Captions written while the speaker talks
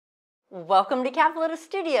Welcome to Cavaletto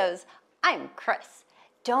Studios. I'm Chris.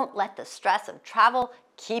 Don't let the stress of travel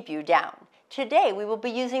keep you down. Today we will be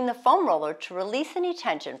using the foam roller to release any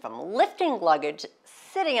tension from lifting luggage,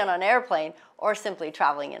 sitting on an airplane, or simply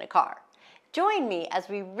traveling in a car. Join me as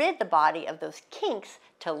we rid the body of those kinks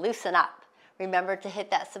to loosen up. Remember to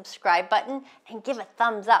hit that subscribe button and give a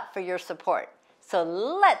thumbs up for your support. So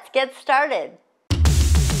let's get started.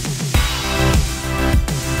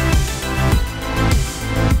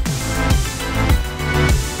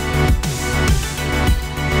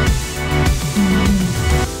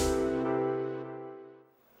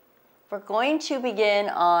 We're going to begin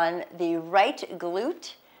on the right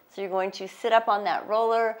glute. So you're going to sit up on that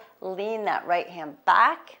roller, lean that right hand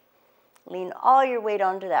back, lean all your weight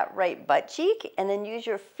onto that right butt cheek, and then use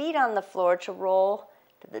your feet on the floor to roll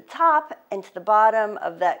to the top and to the bottom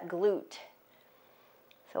of that glute.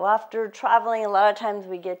 So after traveling, a lot of times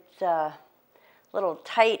we get a little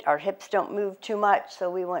tight. Our hips don't move too much,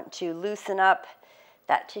 so we want to loosen up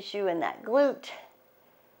that tissue in that glute.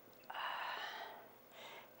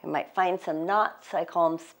 You might find some knots. I call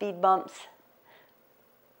them speed bumps.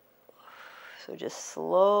 So just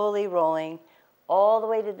slowly rolling all the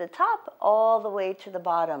way to the top, all the way to the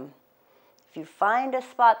bottom. If you find a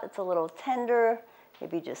spot that's a little tender,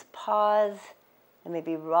 maybe just pause and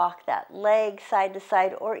maybe rock that leg side to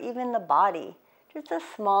side or even the body. Just a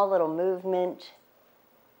small little movement.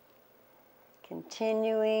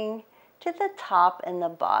 Continuing to the top and the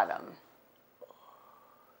bottom.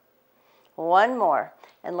 One more,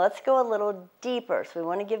 and let's go a little deeper. So we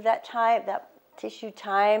want to give that time, that tissue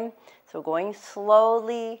time. So going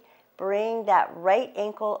slowly, bring that right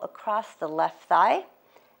ankle across the left thigh,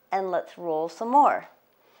 and let's roll some more.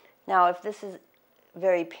 Now, if this is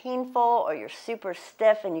very painful or you're super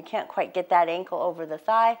stiff and you can't quite get that ankle over the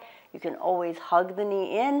thigh, you can always hug the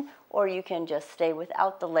knee in, or you can just stay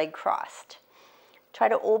without the leg crossed. Try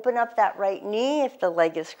to open up that right knee if the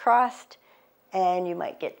leg is crossed, and you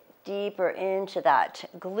might get deeper into that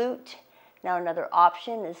glute. Now another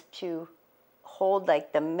option is to hold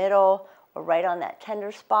like the middle or right on that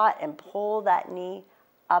tender spot and pull that knee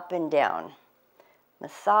up and down.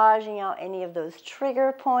 Massaging out any of those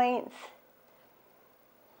trigger points.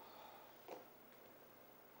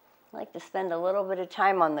 I like to spend a little bit of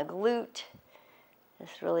time on the glute.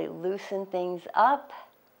 Just really loosen things up.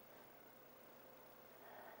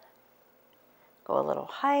 Go a little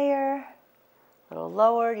higher. A little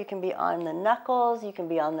lower. You can be on the knuckles, you can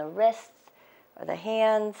be on the wrists or the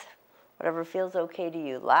hands, whatever feels okay to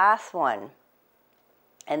you. Last one.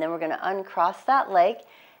 And then we're going to uncross that leg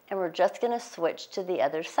and we're just going to switch to the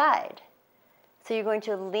other side. So you're going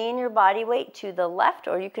to lean your body weight to the left,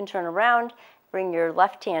 or you can turn around, bring your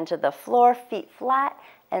left hand to the floor, feet flat,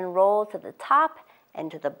 and roll to the top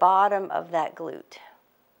and to the bottom of that glute.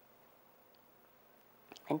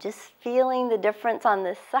 And just feeling the difference on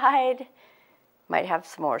this side. Might have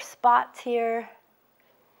some more spots here.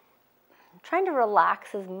 I'm trying to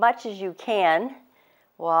relax as much as you can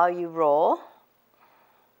while you roll.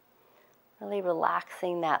 Really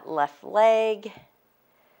relaxing that left leg.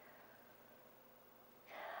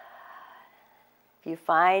 If you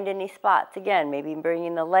find any spots, again, maybe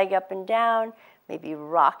bringing the leg up and down, maybe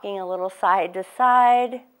rocking a little side to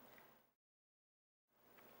side.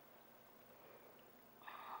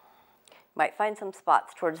 Might find some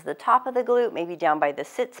spots towards the top of the glute, maybe down by the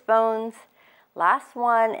sits bones. Last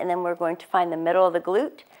one, and then we're going to find the middle of the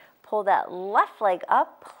glute. Pull that left leg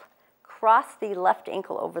up, cross the left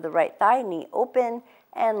ankle over the right thigh, knee open,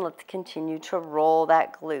 and let's continue to roll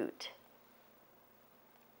that glute.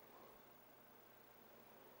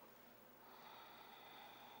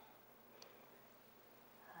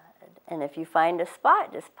 And if you find a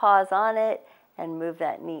spot, just pause on it and move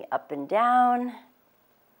that knee up and down.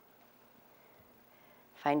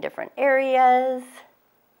 Find different areas.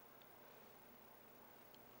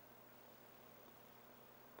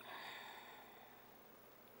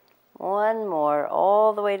 One more,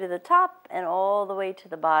 all the way to the top and all the way to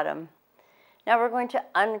the bottom. Now we're going to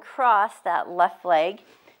uncross that left leg.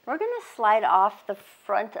 We're going to slide off the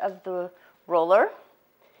front of the roller.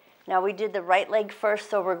 Now we did the right leg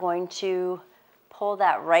first, so we're going to pull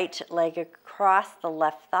that right leg across the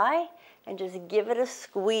left thigh and just give it a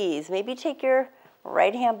squeeze. Maybe take your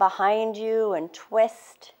right hand behind you and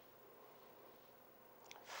twist.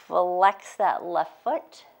 Flex that left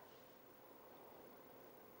foot.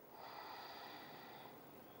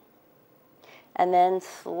 And then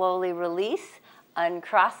slowly release.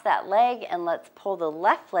 Uncross that leg and let's pull the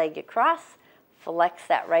left leg across. Flex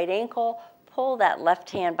that right ankle. Pull that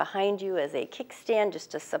left hand behind you as a kickstand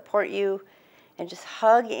just to support you. And just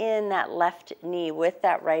hug in that left knee with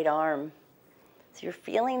that right arm. So you're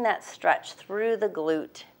feeling that stretch through the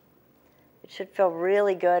glute. It should feel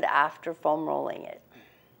really good after foam rolling it.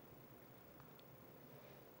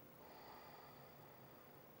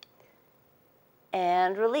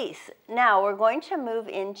 And release. Now we're going to move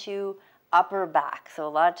into upper back. So a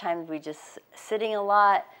lot of times we just sitting a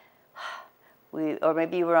lot, or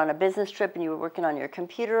maybe you were on a business trip and you were working on your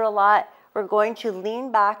computer a lot. We're going to lean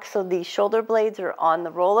back so the shoulder blades are on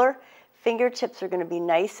the roller. Fingertips are going to be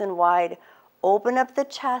nice and wide. Open up the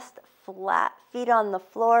chest, flat feet on the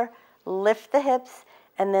floor, lift the hips,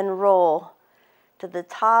 and then roll to the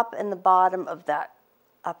top and the bottom of that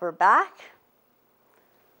upper back.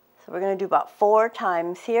 So we're going to do about 4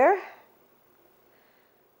 times here.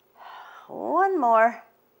 One more.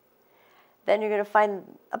 Then you're going to find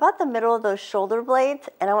about the middle of those shoulder blades,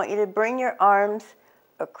 and I want you to bring your arms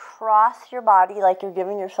across your body like you're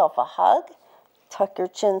giving yourself a hug. Tuck your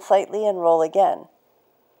chin slightly and roll again.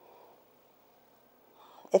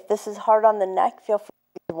 If this is hard on the neck, feel free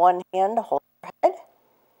to use one hand to hold your head.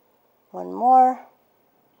 One more.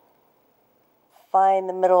 Find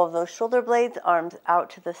the middle of those shoulder blades, arms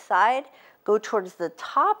out to the side. Go towards the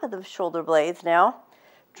top of the shoulder blades now.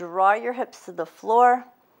 Draw your hips to the floor.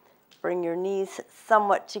 Bring your knees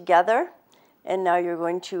somewhat together. And now you're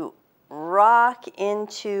going to rock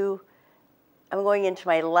into, I'm going into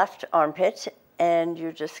my left armpit, and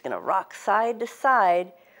you're just going to rock side to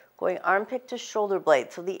side, going armpit to shoulder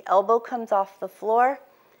blade. So the elbow comes off the floor.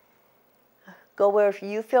 Go where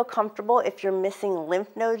you feel comfortable. If you're missing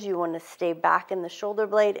lymph nodes, you want to stay back in the shoulder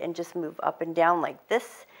blade and just move up and down like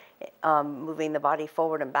this, moving the body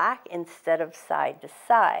forward and back instead of side to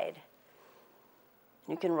side.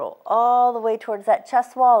 You can roll all the way towards that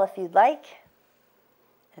chest wall if you'd like,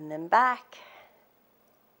 and then back.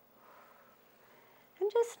 And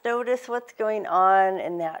just notice what's going on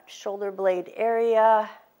in that shoulder blade area.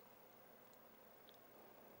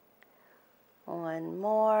 One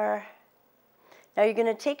more. Now you're going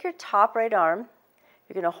to take your top right arm,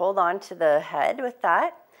 you're going to hold on to the head with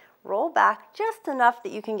that, roll back just enough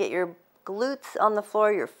that you can get your glutes on the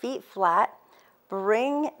floor, your feet flat,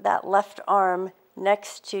 bring that left arm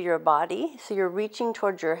next to your body, so you're reaching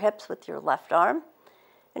towards your hips with your left arm,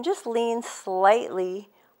 and just lean slightly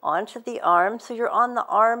onto the arm, so you're on the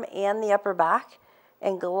arm and the upper back,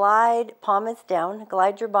 and glide, palm is down,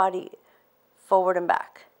 glide your body forward and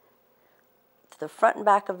back. The front and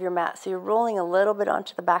back of your mat. So you're rolling a little bit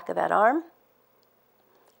onto the back of that arm.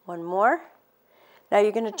 One more. Now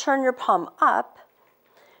you're going to turn your palm up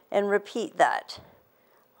and repeat that,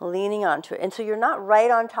 leaning onto it. And so you're not right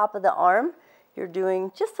on top of the arm. You're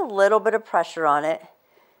doing just a little bit of pressure on it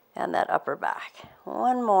and that upper back.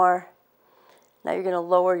 One more. Now you're going to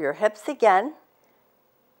lower your hips again.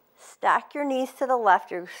 Stack your knees to the left.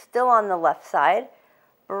 You're still on the left side.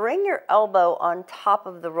 Bring your elbow on top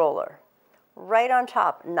of the roller. Right on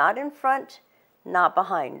top, not in front, not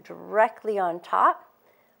behind, directly on top.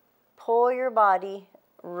 Pull your body,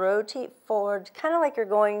 rotate forward, kind of like you're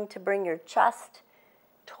going to bring your chest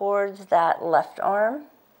towards that left arm,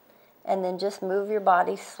 and then just move your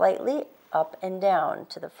body slightly up and down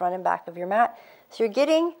to the front and back of your mat. So you're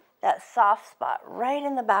getting that soft spot right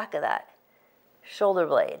in the back of that shoulder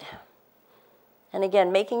blade. And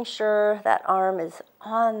again, making sure that arm is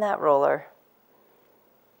on that roller.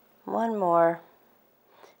 One more,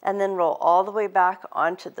 and then roll all the way back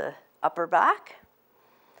onto the upper back.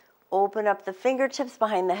 Open up the fingertips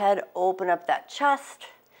behind the head, open up that chest.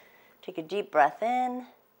 Take a deep breath in,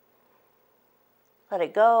 let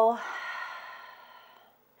it go.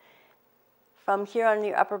 From here on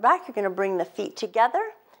your upper back, you're going to bring the feet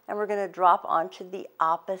together, and we're going to drop onto the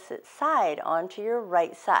opposite side, onto your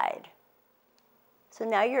right side. So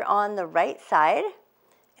now you're on the right side,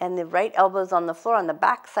 and the right elbow's on the floor on the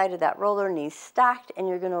back side of that roller, knees stacked, and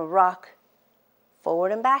you're going to rock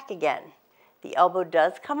forward and back again. The elbow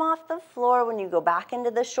does come off the floor when you go back into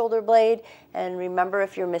the shoulder blade, and remember,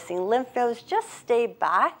 if you're missing lymph nodes, just stay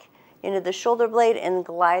back into the shoulder blade and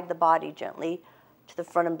glide the body gently to the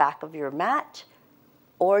front and back of your mat,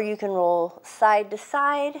 or you can roll side to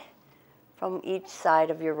side from each side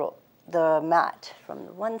of the mat, from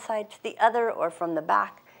the one side to the other, or from the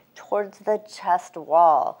back towards the chest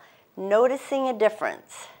wall, noticing a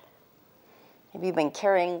difference. Maybe you've been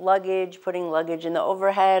carrying luggage, putting luggage in the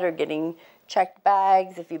overhead, or getting checked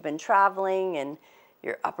bags if you've been traveling and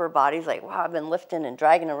your upper body's like, wow, I've been lifting and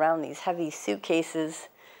dragging around these heavy suitcases.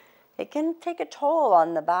 It can take a toll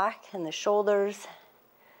on the back and the shoulders.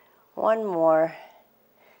 One more.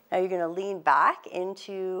 Now you're going to lean back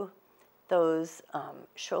into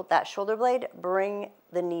that shoulder blade, bring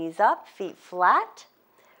the knees up, feet flat.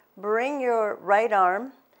 Bring your right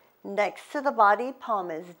arm next to the body,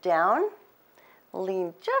 palm is down.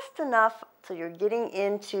 Lean just enough so you're getting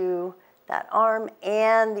into that arm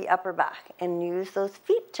and the upper back. And use those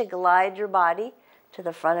feet to glide your body to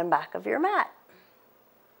the front and back of your mat.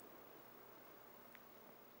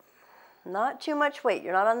 Not too much weight.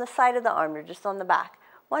 You're not on the side of the arm, you're just on the back.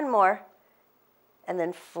 One more. And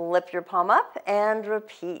then flip your palm up and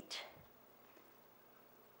repeat.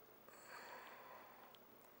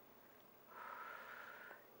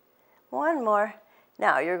 One more.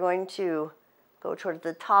 Now you're going to go towards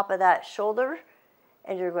the top of that shoulder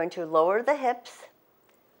and you're going to lower the hips,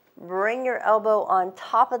 bring your elbow on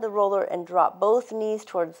top of the roller and drop both knees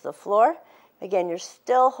towards the floor. Again, you're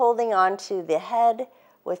still holding on to the head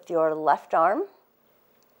with your left arm.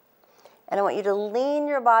 And I want you to lean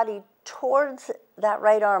your body towards that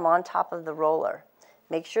right arm on top of the roller.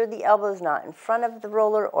 Make sure the elbow is not in front of the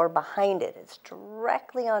roller or behind it. It's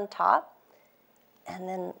directly on top. And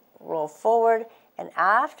then roll forward. And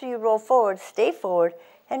after you roll forward, stay forward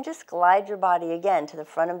and just glide your body again to the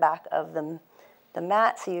front and back of the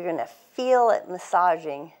mat. So you're going to feel it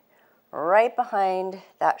massaging right behind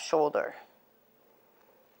that shoulder.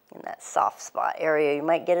 In that soft spot area. You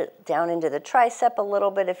might get it down into the tricep a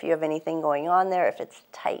little bit if you have anything going on there, if it's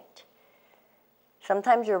tight.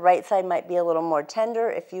 Sometimes your right side might be a little more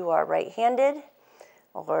tender if you are right-handed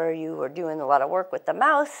or you are doing a lot of work with the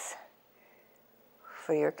mouse.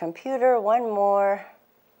 For your computer, one more.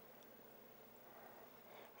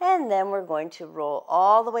 And then we're going to roll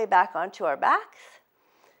all the way back onto our backs.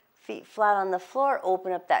 Feet flat on the floor,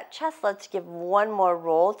 open up that chest. Let's give one more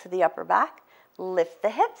roll to the upper back. Lift the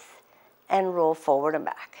hips and roll forward and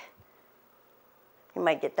back. You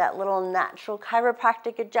might get that little natural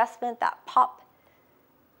chiropractic adjustment, that pop.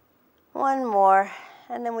 One more,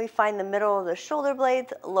 and then we find the middle of the shoulder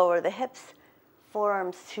blades, lower the hips,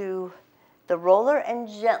 forearms to the roller, and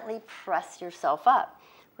gently press yourself up.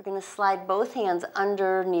 We're going to slide both hands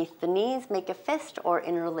underneath the knees, make a fist or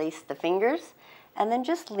interlace the fingers, and then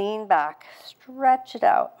just lean back, stretch it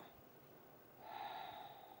out.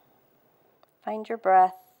 Find your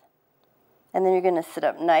breath. And then you're going to sit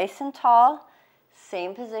up nice and tall.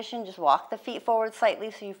 Same position, just walk the feet forward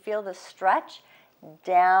slightly so you feel the stretch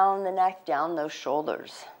down the neck, down those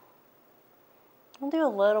shoulders. We'll do a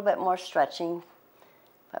little bit more stretching,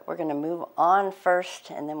 but we're going to move on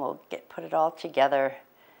first and then we'll put it all together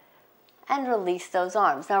and release those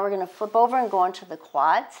arms. Now we're going to flip over and go onto the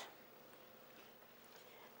quads.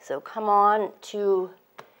 So come on to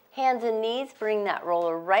hands and knees, bring that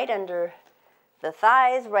roller right under the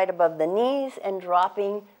thighs, right above the knees, and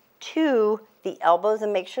dropping to the elbows,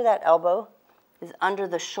 and make sure that elbow is under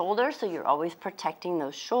the shoulder so you're always protecting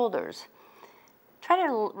those shoulders. Try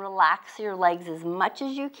to relax your legs as much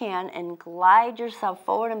as you can and glide yourself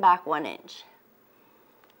forward and back 1 inch.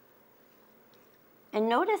 And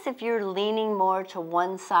notice if you're leaning more to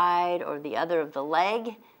one side or the other of the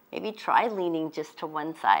leg, maybe try leaning just to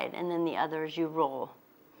one side and then the other as you roll.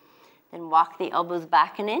 Then walk the elbows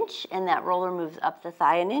back 1 inch and that roller moves up the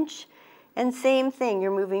thigh 1 inch. And same thing,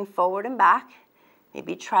 you're moving forward and back.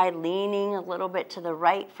 Maybe try leaning a little bit to the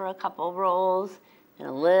right for a couple rolls and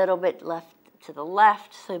a little bit left to the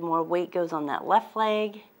left so more weight goes on that left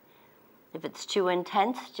leg. If it's too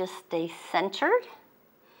intense, just stay centered.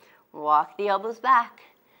 Walk the elbows back.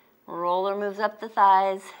 Roller moves up the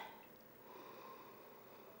thighs.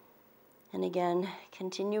 And again,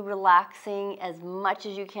 continue relaxing as much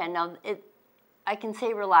as you can. Now, I can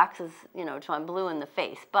say relax as, till I'm blue in the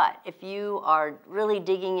face, but if you are really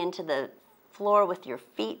digging into the floor with your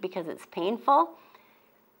feet because it's painful,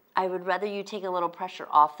 I would rather you take a little pressure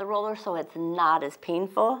off the roller so it's not as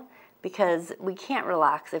painful, because we can't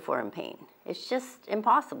relax if we're in pain. It's just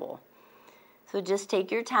impossible. So just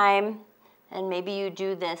take your time, and maybe you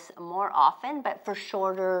do this more often, but for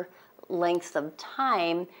shorter lengths of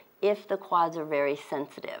time if the quads are very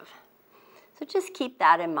sensitive. So just keep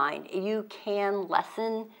that in mind. You can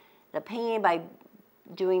lessen the pain by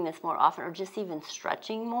doing this more often or just even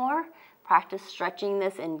stretching more. Practice stretching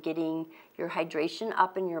this and getting your hydration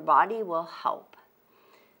up in your body will help.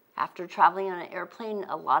 After traveling on an airplane,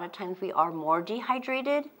 a lot of times we are more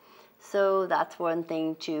dehydrated, so that's one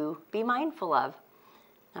thing to be mindful of.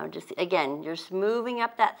 Now just, again, you're just moving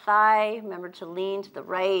up that thigh. Remember to lean to the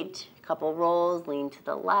right, a couple rolls, lean to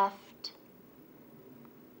the left.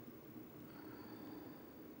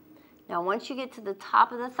 Now once you get to the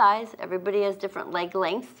top of the thighs, everybody has different leg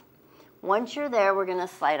lengths. Once you're there, we're gonna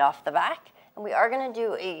slide off the back, and we are gonna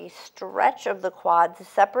do a stretch of the quads.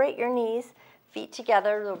 Separate your knees, feet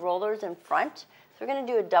together, the rollers in front. So we're going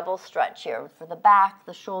to do a double stretch here for the back,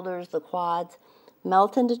 the shoulders, the quads.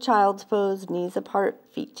 Melt into child's pose, knees apart,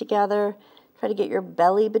 feet together. Try to get your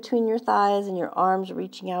belly between your thighs and your arms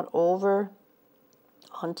reaching out over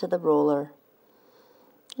onto the roller.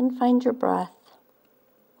 And find your breath.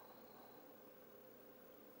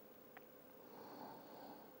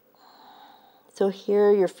 So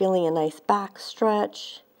here you're feeling a nice back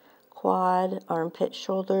stretch, quad, armpit,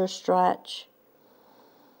 shoulder stretch.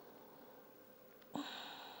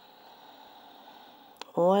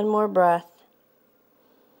 One more breath.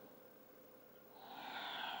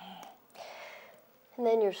 And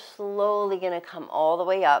then you're slowly going to come all the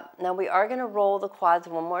way up. Now we are going to roll the quads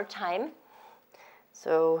one more time.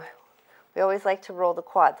 So we always like to roll the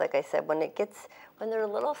quads. Like I said, when they're a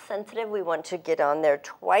little sensitive, we want to get on there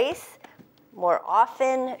twice, more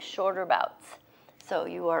often, shorter bouts. So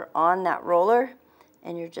you are on that roller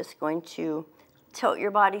and you're just going to tilt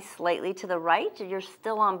your body slightly to the right. You're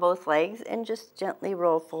still on both legs and just gently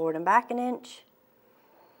roll forward and back an inch.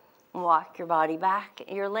 Walk your body back.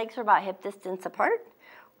 Your legs are about hip distance apart.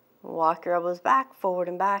 Walk your elbows back, forward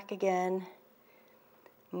and back again.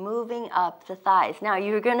 Moving up the thighs. Now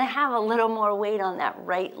you're going to have a little more weight on that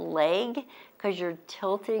right leg because you're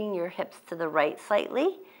tilting your hips to the right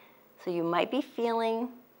slightly. So you might be feeling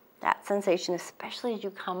that sensation, especially as you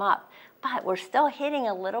come up. But we're still hitting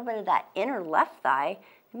a little bit of that inner left thigh.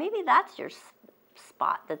 Maybe that's your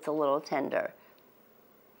spot that's a little tender.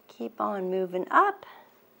 Keep on moving up.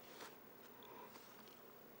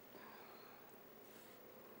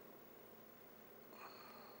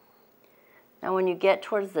 Now when you get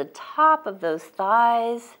towards the top of those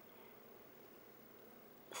thighs,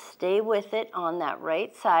 stay with it on that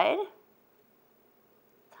right side.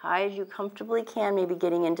 As high as you comfortably can, maybe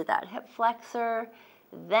getting into that hip flexor.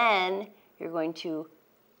 Then you're going to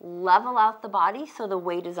level out the body so the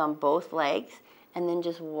weight is on both legs. And then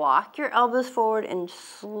just walk your elbows forward and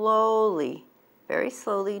slowly, very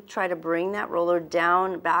slowly, try to bring that roller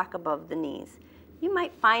down back above the knees. You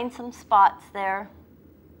might find some spots there.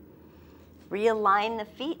 Realign the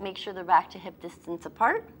feet, make sure they're back to hip distance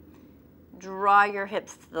apart. Draw your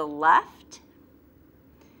hips to the left,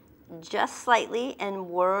 just slightly, and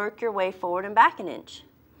work your way forward and back an inch.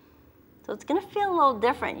 So it's going to feel a little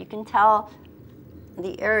different. You can tell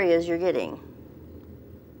the areas you're getting.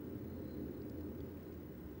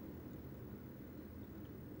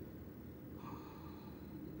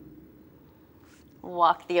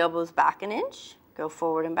 Walk the elbows back an inch, go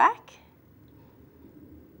forward and back.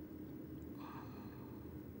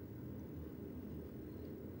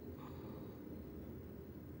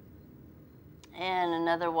 And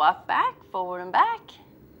another walk back, forward and back.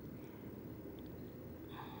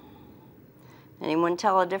 Anyone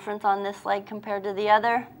tell a difference on this leg compared to the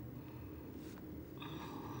other?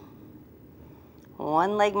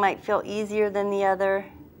 One leg might feel easier than the other.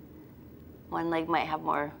 One leg might have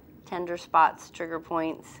more tender spots, trigger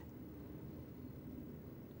points.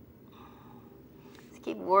 Just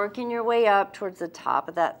keep working your way up towards the top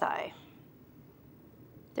of that thigh.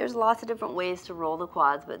 There's lots of different ways to roll the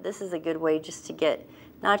quads, but this is a good way just to get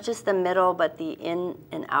not just the middle, but the in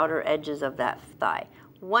and outer edges of that thigh.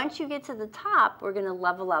 Once you get to the top, we're going to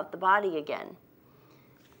level out the body again.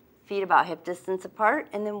 Feet about hip distance apart,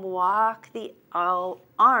 and then walk the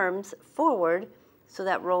arms forward so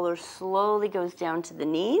that roller slowly goes down to the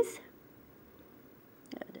knees.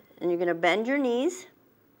 Good. And you're going to bend your knees,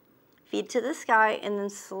 feet to the sky, and then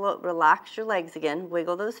relax your legs again.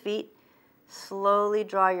 Wiggle those feet. Slowly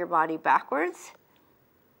draw your body backwards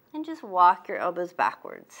and just walk your elbows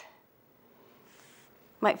backwards.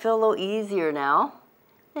 Might feel a little easier now.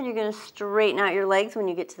 Then you're going to straighten out your legs when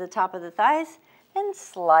you get to the top of the thighs and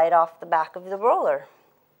slide off the back of the roller.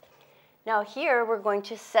 Now here we're going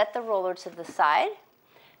to set the roller to the side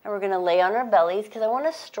and we're going to lay on our bellies because I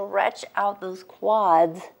want to stretch out those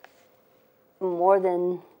quads more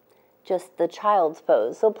than just the child's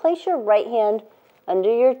pose. So place your right hand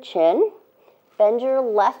under your chin. Bend your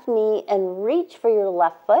left knee and reach for your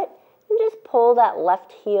left foot and just pull that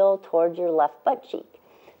left heel towards your left butt cheek.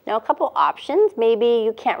 Now a couple options. Maybe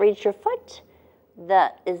you can't reach your foot.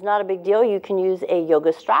 That is not a big deal. You can use a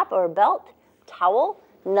yoga strap or a belt, towel.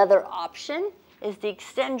 Another option is to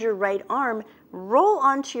extend your right arm, roll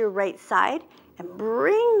onto your right side, and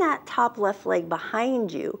bring that top left leg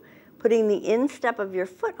behind you, putting the instep of your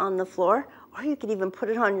foot on the floor, or you could even put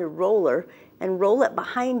it on your roller and roll it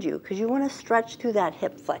behind you because you want to stretch through that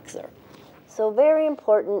hip flexor. So very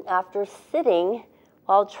important after sitting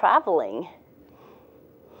while traveling.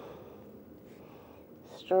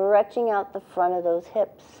 Stretching out the front of those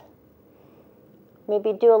hips.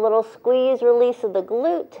 Maybe do a little squeeze release of the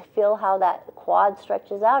glute. Feel how that quad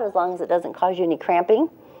stretches out, as long as it doesn't cause you any cramping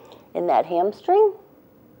in that hamstring.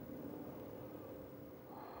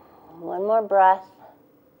 One more breath.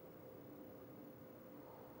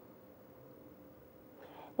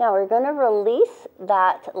 Now we're going to release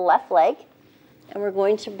that left leg, and we're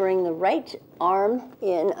going to bring the right arm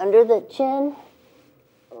in under the chin.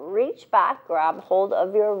 Reach back, grab hold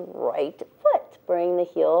of your right foot. Bring the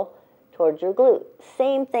heel towards your glute.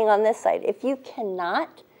 Same thing on this side. If you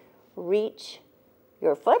cannot reach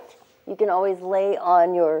your foot, you can always lay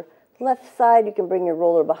on your left side. You can bring your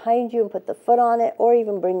roller behind you and put the foot on it, or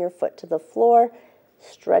even bring your foot to the floor,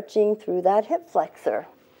 stretching through that hip flexor.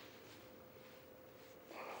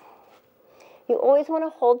 You always want to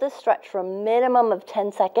hold this stretch for a minimum of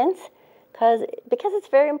 10 seconds because it's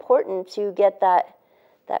very important to get that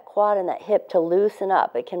quad and that hip to loosen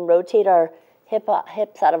up. It can rotate our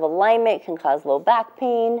hips out of alignment, can cause low back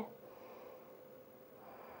pain.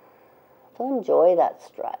 So enjoy that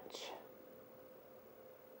stretch.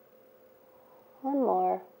 One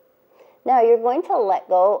more. Now you're going to let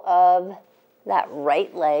go of that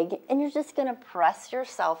right leg, and you're just going to press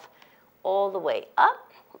yourself all the way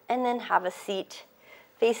up, and then have a seat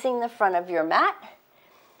facing the front of your mat,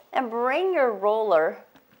 and bring your roller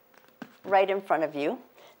right in front of you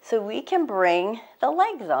so we can bring the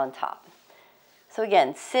legs on top. So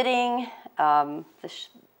again, sitting a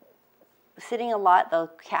lot, the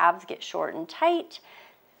calves get short and tight.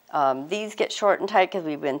 These get short and tight because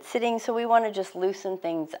we've been sitting, so we want to just loosen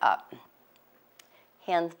things up.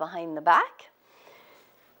 Hands behind the back.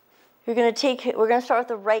 We're going to start with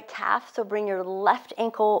the right calf, so bring your left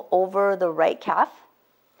ankle over the right calf.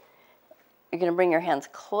 You're going to bring your hands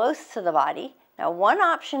close to the body. Now, one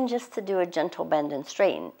option just to do a gentle bend and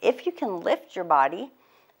straighten. If you can lift your body,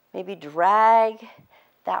 maybe drag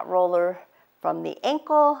that roller from the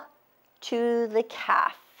ankle to the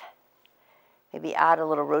calf. Maybe add a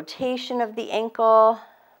little rotation of the ankle.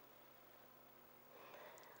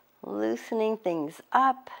 Loosening things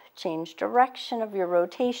up, change direction of your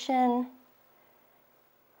rotation.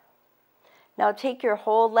 Now take your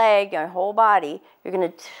whole leg, your whole body, you're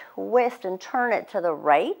going to twist and turn it to the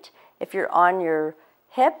right. If you're on your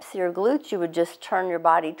hips, your glutes, you would just turn your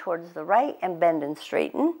body towards the right and bend and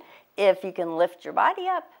straighten. If you can lift your body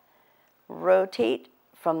up, rotate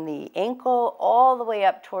from the ankle all the way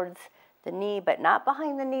up towards the knee, but not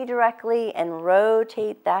behind the knee directly, and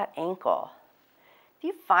rotate that ankle. If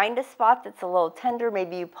you find a spot that's a little tender,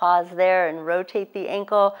 maybe you pause there and rotate the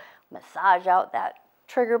ankle, massage out that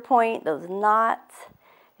trigger point, those knots.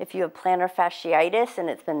 If you have plantar fasciitis and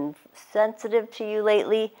it's been sensitive to you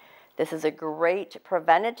lately, this is a great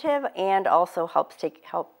preventative and also help take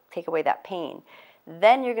away that pain.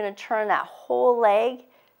 Then you're going to turn that whole leg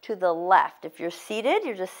to the left. If you're seated,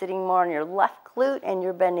 you're just sitting more on your left glute and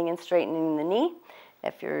you're bending and straightening the knee.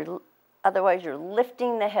 Otherwise, you're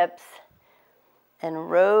lifting the hips and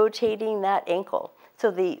rotating that ankle.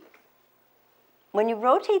 So when you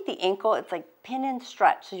rotate the ankle, it's like pin and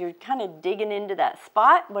stretch. So you're kind of digging into that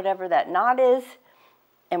spot, whatever that knot is,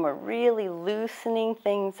 and we're really loosening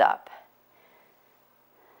things up.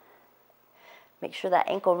 Make sure that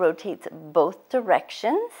ankle rotates both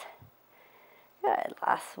directions. Good,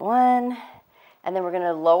 last one. And then we're going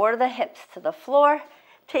to lower the hips to the floor.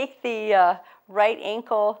 Take the right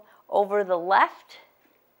ankle over the left.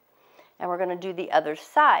 And we're going to do the other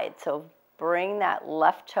side. So bring that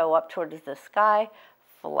left toe up towards the sky.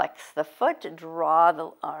 Flex the foot. Draw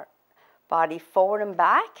the body forward and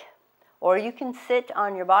back. Or you can sit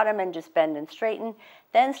on your bottom and just bend and straighten.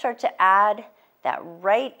 Then start to add that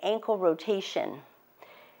right ankle rotation.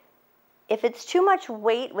 If it's too much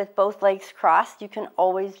weight with both legs crossed, you can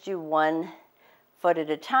always do one foot at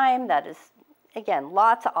a time. That is, again,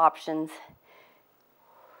 lots of options.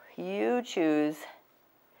 You choose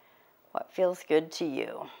what feels good to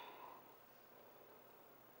you.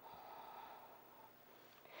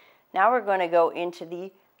 Now we're going to go into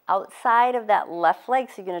the outside of that left leg.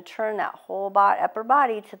 So you're going to turn that whole upper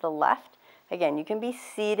body to the left. Again, you can be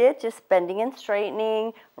seated, just bending and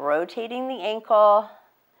straightening, rotating the ankle.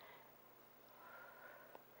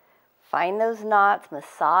 Find those knots,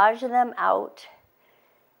 massage them out.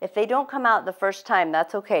 If they don't come out the first time,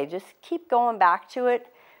 that's okay. Just keep going back to it,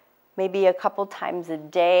 maybe a couple times a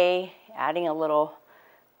day, adding a little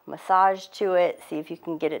massage to it. See if you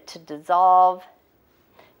can get it to dissolve.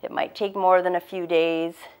 It might take more than a few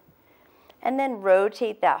days. And then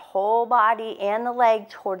rotate that whole body and the leg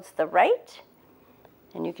towards the right.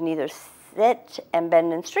 And you can either sit and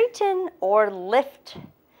bend and straighten or lift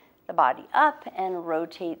the body up and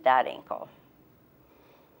rotate that ankle.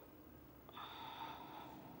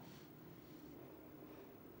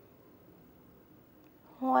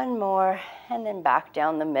 One more, and then back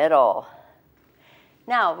down the middle.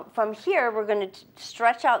 Now, from here, we're going to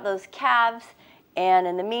stretch out those calves, and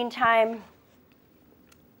in the meantime,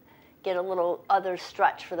 get a little other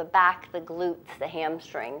stretch for the back, the glutes, the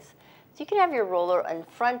hamstrings. So you can have your roller in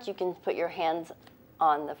front. You can put your hands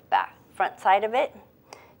on the back, front side of it.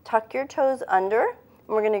 Tuck your toes under. And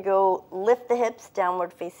we're going to go lift the hips,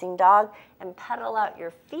 downward facing dog, and pedal out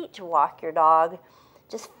your feet to walk your dog.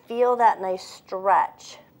 Just feel that nice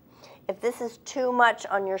stretch. If this is too much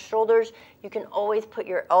on your shoulders, you can always put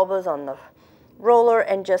your elbows on the roller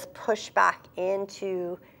and just push back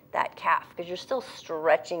into that calf because you're still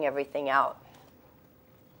stretching everything out.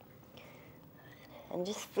 And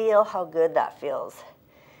just feel how good that feels.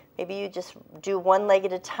 Maybe you just do one leg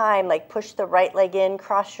at a time, like push the right leg in,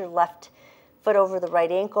 cross your left foot over the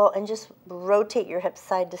right ankle, and just rotate your hips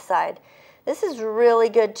side to side. This is really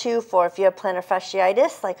good too for if you have plantar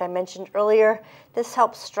fasciitis, like I mentioned earlier. This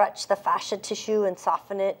helps stretch the fascia tissue and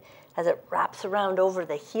soften it as it wraps around over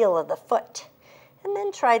the heel of the foot. And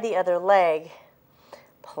then try the other leg.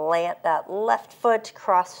 Plant that left foot,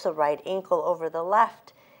 cross the right ankle over the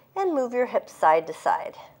left, and move your hips side to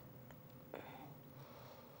side.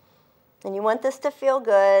 And you want this to feel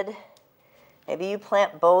good. Maybe you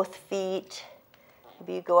plant both feet.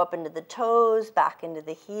 Maybe you go up into the toes, back into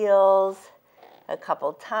the heels a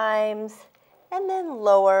couple times, and then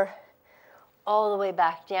lower all the way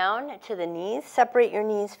back down to the knees. Separate your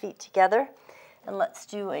knees, feet together, and let's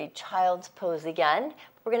do a child's pose again.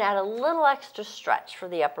 We're going to add a little extra stretch for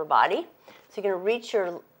the upper body. So you're going to reach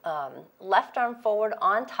your left arm forward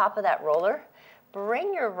on top of that roller.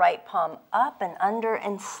 Bring your right palm up and under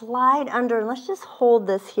and slide under. And let's just hold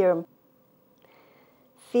this here.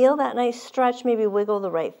 Feel that nice stretch, maybe wiggle the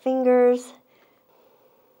right fingers.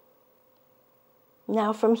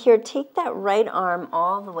 Now from here, take that right arm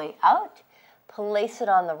all the way out, place it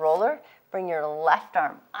on the roller, bring your left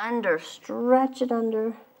arm under, stretch it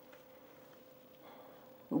under,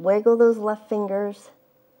 wiggle those left fingers.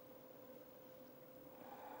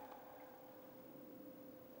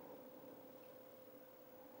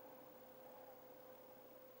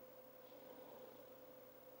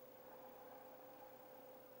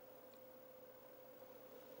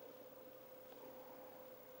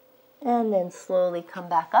 And then slowly come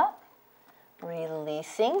back up,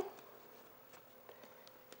 releasing.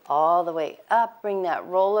 All the way up, bring that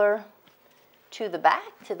roller to the back,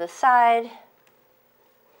 to the side.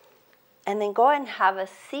 And then go ahead and have a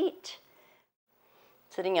seat,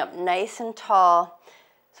 sitting up nice and tall.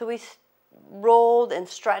 So we rolled and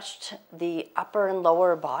stretched the upper and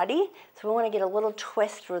lower body. So we want to get a little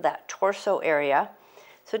twist for that torso area.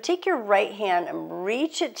 So take your right hand and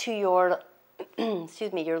reach it to your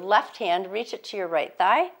excuse me, your left hand, reach it to your right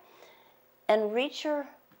thigh, and reach your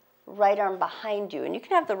right arm behind you. And you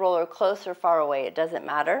can have the roller close or far away, it doesn't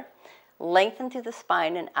matter. Lengthen through the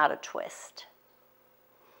spine and add a twist.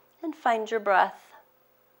 And find your breath.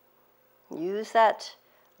 Use that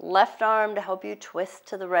left arm to help you twist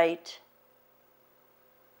to the right.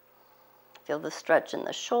 Feel the stretch in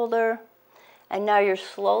the shoulder. And now you're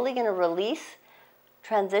slowly going to release.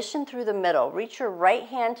 Transition through the middle. Reach your right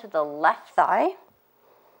hand to the left thigh.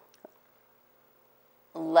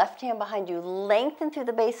 Left hand behind you. Lengthen through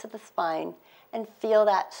the base of the spine and feel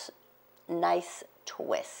that nice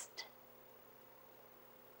twist.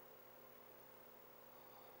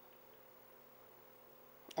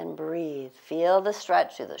 And breathe. Feel the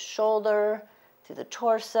stretch through the shoulder, through the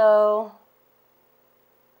torso.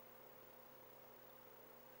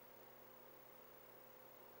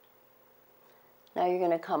 Now you're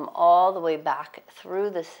going to come all the way back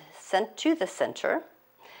through to the center.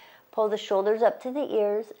 Pull the shoulders up to the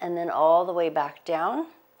ears and then all the way back down.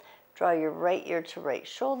 Draw your right ear to right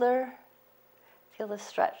shoulder. Feel the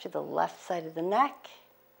stretch to the left side of the neck.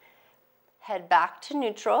 Head back to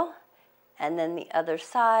neutral and then the other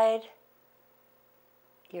side.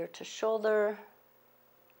 Ear to shoulder.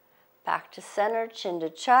 Back to center, chin to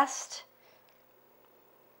chest.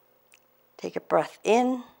 Take a breath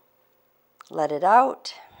in. Let it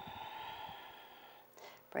out.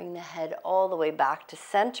 Bring the head all the way back to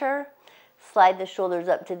center. Slide the shoulders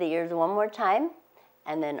up to the ears one more time,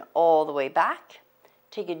 and then all the way back.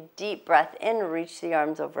 Take a deep breath in, reach the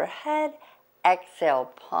arms overhead.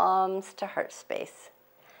 Exhale, palms to heart space.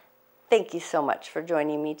 Thank you so much for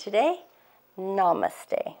joining me today.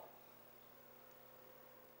 Namaste.